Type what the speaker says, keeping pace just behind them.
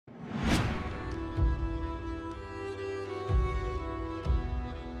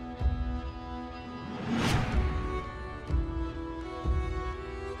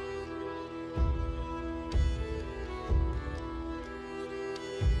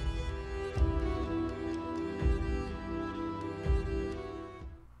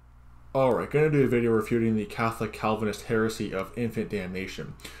Alright, going to do a video refuting the Catholic-Calvinist heresy of infant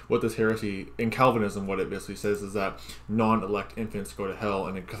damnation. What this heresy, in Calvinism, what it basically says is that non-elect infants go to hell,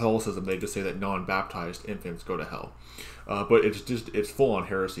 and in Catholicism they just say that non-baptized infants go to hell. But it's full-on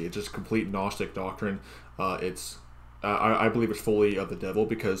heresy. It's just complete Gnostic doctrine. I believe it's fully of the devil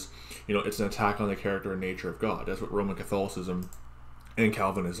because, you know, it's an attack on the character and nature of God. That's what Roman Catholicism and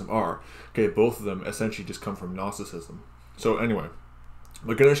Calvinism are. Okay, both of them essentially just come from Gnosticism. So anyway,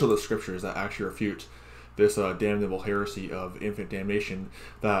 we're going to show the scriptures that actually refute this damnable heresy of infant damnation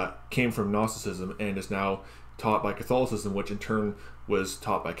that came from Gnosticism and is now taught by Catholicism, which in turn was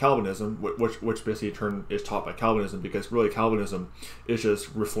taught by Calvinism, which basically in turn is taught by Calvinism, because really Calvinism is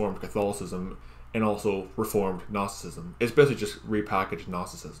just Reformed Catholicism and also Reformed Gnosticism. It's basically just repackaged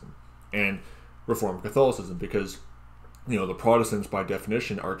Gnosticism and Reformed Catholicism, because, you know, the Protestants by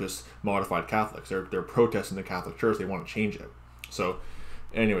definition are just modified Catholics. They're protesting the Catholic Church. They want to change it. So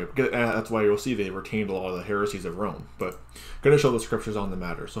anyway, that's why you'll see they retained a lot of the heresies of Rome. But I'm going to show the scriptures on the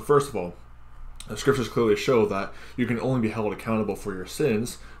matter. So first of all, the scriptures clearly show that you can only be held accountable for your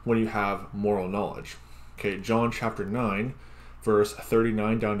sins when you have moral knowledge. Okay, John chapter 9, verse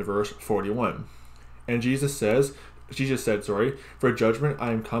 39 down to verse 41. And Jesus said, for judgment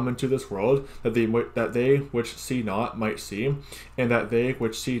I am come into this world, that they which see not might see, and that they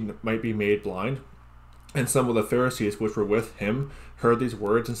which see might be made blind. And some of the Pharisees which were with him heard these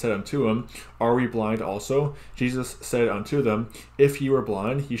words and said unto him, Are we blind also? Jesus said unto them, If ye were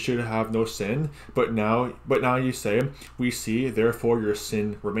blind, ye should have no sin. But now ye say, We see, therefore your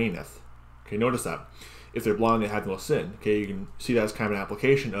sin remaineth. Okay, notice that. If they're blind, they have no sin. Okay, you can see that as kind of an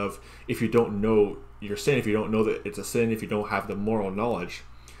application of, if you don't know your sin, if you don't know that it's a sin, if you don't have the moral knowledge,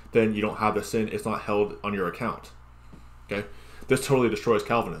 then you don't have the sin. It's not held on your account. Okay, this totally destroys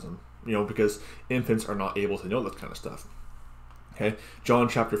Calvinism. You know, because infants are not able to know this kind of stuff. Okay, John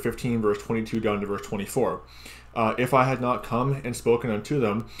chapter 15, verse 22 down to verse 24. If I had not come and spoken unto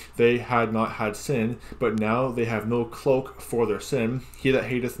them, they had not had sin, but now they have no cloak for their sin. He that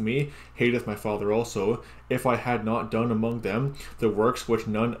hateth me, hateth my Father also. If I had not done among them the works which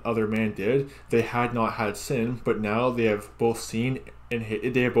none other man did, they had not had sin, but now they have both seen and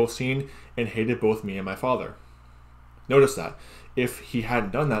hated both me and my Father. Notice that. If he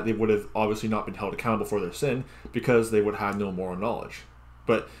hadn't done that, they would have obviously not been held accountable for their sin, because they would have no moral knowledge.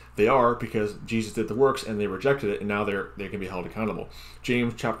 But they are, because Jesus did the works and they rejected it, and now they can be held accountable.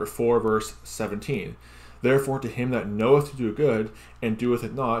 James chapter 4, verse 17. Therefore to him that knoweth to do good, and doeth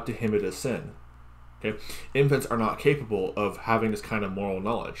it not, to him it is sin. Okay? Infants are not capable of having this kind of moral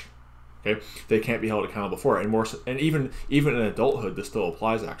knowledge. Okay, they can't be held accountable for it, and even in adulthood, this still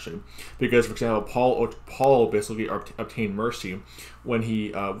applies actually, because for example, Paul basically obtained mercy when he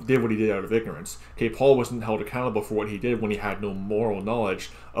did what he did out of ignorance. Okay, Paul wasn't held accountable for what he did when he had no moral knowledge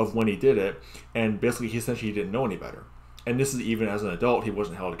of when he did it, and basically he essentially didn't know any better. And this is even as an adult, he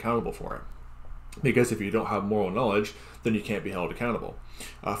wasn't held accountable for it. Because if you don't have moral knowledge, then you can't be held accountable.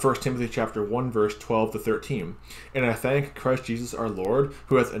 1 Timothy chapter 1, verse 12 to 13. And I thank Christ Jesus our Lord,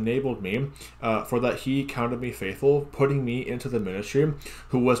 who hath enabled me, for that he counted me faithful, putting me into the ministry,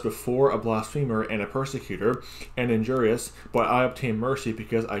 who was before a blasphemer and a persecutor, and injurious, but I obtained mercy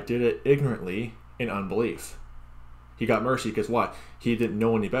because I did it ignorantly in unbelief. He got mercy because what? He didn't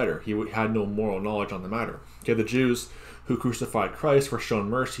know any better. He had no moral knowledge on the matter. Okay, the Jews who crucified Christ were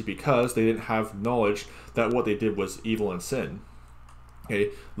shown mercy because they didn't have knowledge that what they did was evil and sin. Okay,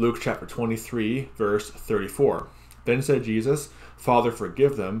 Luke chapter 23, verse 34. Then said Jesus, Father,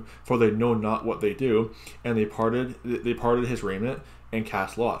 forgive them, for they know not what they do. And they parted his raiment and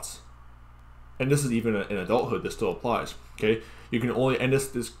cast lots. And this is even in adulthood, this still applies. Okay, you can only, and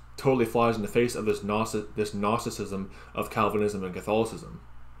this totally flies in the face of this Gnosticism of Calvinism and Catholicism.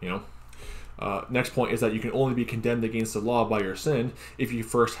 You know. Next point is that you can only be condemned against the law by your sin if you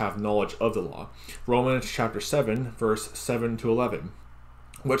first have knowledge of the law. Romans chapter 7, verse 7 to 11.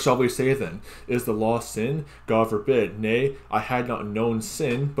 What shall we say then? Is the law sin? God forbid. Nay, I had not known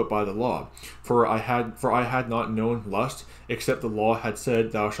sin, but by the law. For I had not known lust, except the law had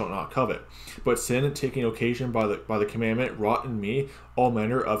said, Thou shalt not covet. But sin, taking occasion by the commandment, wrought in me all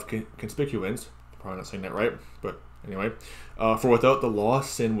manner of concupiscence. Probably not saying that right, but anyway. For without the law,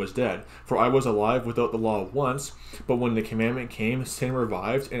 sin was dead. For I was alive without the law once, but when the commandment came, sin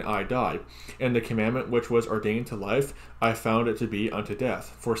revived, and I died. And the commandment which was ordained to life, I found it to be unto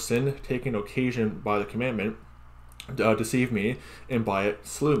death. For sin, taking occasion by the commandment, deceived me, and by it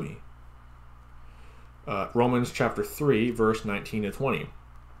slew me. Romans chapter 3, verse 19 to 20.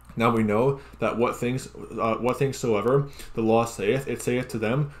 Now we know that what things soever the law saith, it saith to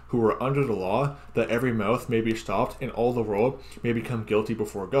them who are under the law, that every mouth may be stopped, and all the world may become guilty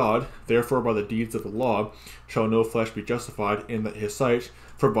before God. Therefore by the deeds of the law shall no flesh be justified in his sight,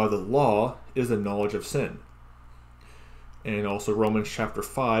 for by the law is the knowledge of sin. And also Romans chapter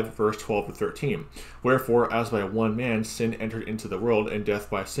 5, verse 12 to 13. Wherefore, as by one man sin entered into the world, and death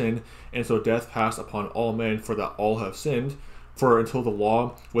by sin, and so death passed upon all men, for that all have sinned. For until the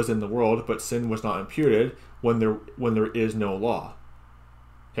law was in the world, but sin was not imputed when there is no law.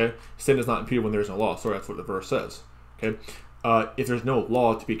 Okay, sin is not imputed when there is no law. Sorry, that's what the verse says. Okay, if there's no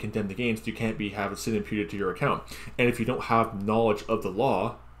law to be condemned against, you can't have sin imputed to your account. And if you don't have knowledge of the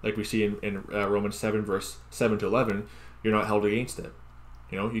law, like we see in Romans 7, verse 7 to 11, you're not held against it.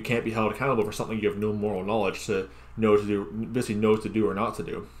 You know, you can't be held accountable for something you have no moral knowledge to know to do, basically knows to do or not to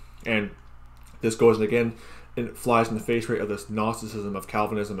do. And this goes, and again, it flies in the face rate of this Gnosticism of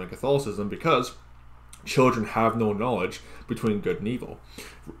Calvinism and Catholicism, because children have no knowledge between good and evil.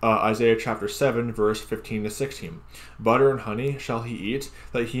 Isaiah chapter 7, verse 15 to 16. Butter and honey shall he eat,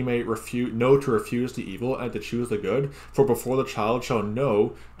 that he may know to refuse the evil and to choose the good. For before the child shall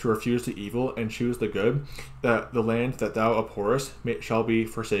know to refuse the evil and choose the good, that the land that thou abhorrest shall be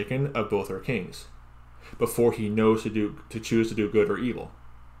forsaken of both her kings. Before he knows to choose to do good or evil.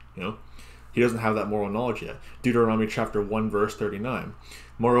 You know? He doesn't have that moral knowledge yet. Deuteronomy chapter 1, verse 39.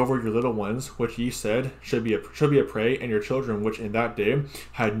 Moreover, your little ones, which ye said should be a prey, and your children, which in that day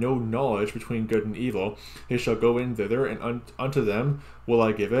had no knowledge between good and evil, they shall go in thither, and unto them will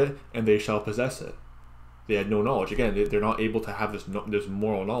I give it, and they shall possess it. They had no knowledge. Again, they're not able to have this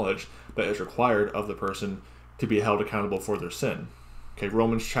moral knowledge that is required of the person to be held accountable for their sin. Okay,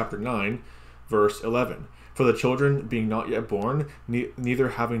 Romans chapter 9, verse 11. For the children being not yet born, neither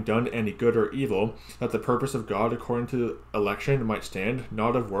having done any good or evil, that the purpose of God according to election might stand,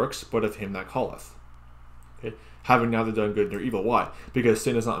 not of works, but of him that calleth. Okay? Having neither done good nor evil. Why? Because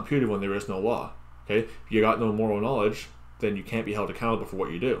sin is not imputed when there is no law. Okay? If you got no moral knowledge, then you can't be held accountable for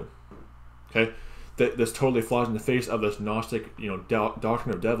what you do. Okay? This totally flies in the face of this Gnostic,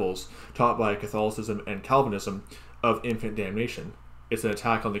 doctrine of devils taught by Catholicism and Calvinism of infant damnation. It's an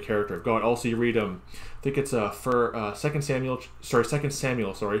attack on the character of God. Also, you read, I think it's 2 Samuel,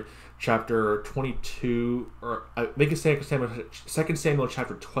 chapter 22, or I think it's 2 Samuel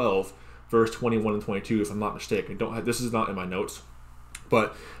chapter 12, verse 21 and 22, if I'm not mistaken. This is not in my notes,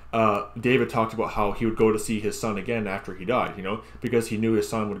 but David talked about how he would go to see his son again after he died, because he knew his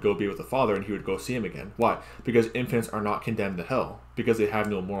son would go be with the Father and he would go see him again. Why? Because infants are not condemned to hell, because they have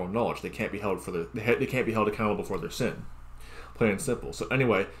no moral knowledge. They can't be held accountable for their sin. Plain and simple. So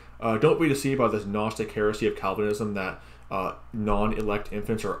anyway, don't be deceived by this Gnostic heresy of Calvinism that non-elect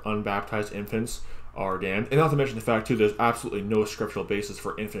infants or unbaptized infants are damned. And not to mention the fact, too, there's absolutely no scriptural basis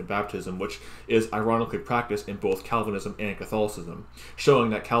for infant baptism, which is ironically practiced in both Calvinism and Catholicism,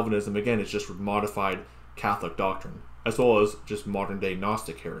 showing that Calvinism, again, is just modified Catholic doctrine, as well as just modern-day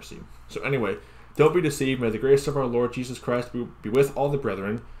Gnostic heresy. So anyway, don't be deceived. May the grace of our Lord Jesus Christ be with all the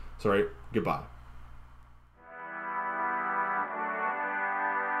brethren. Goodbye.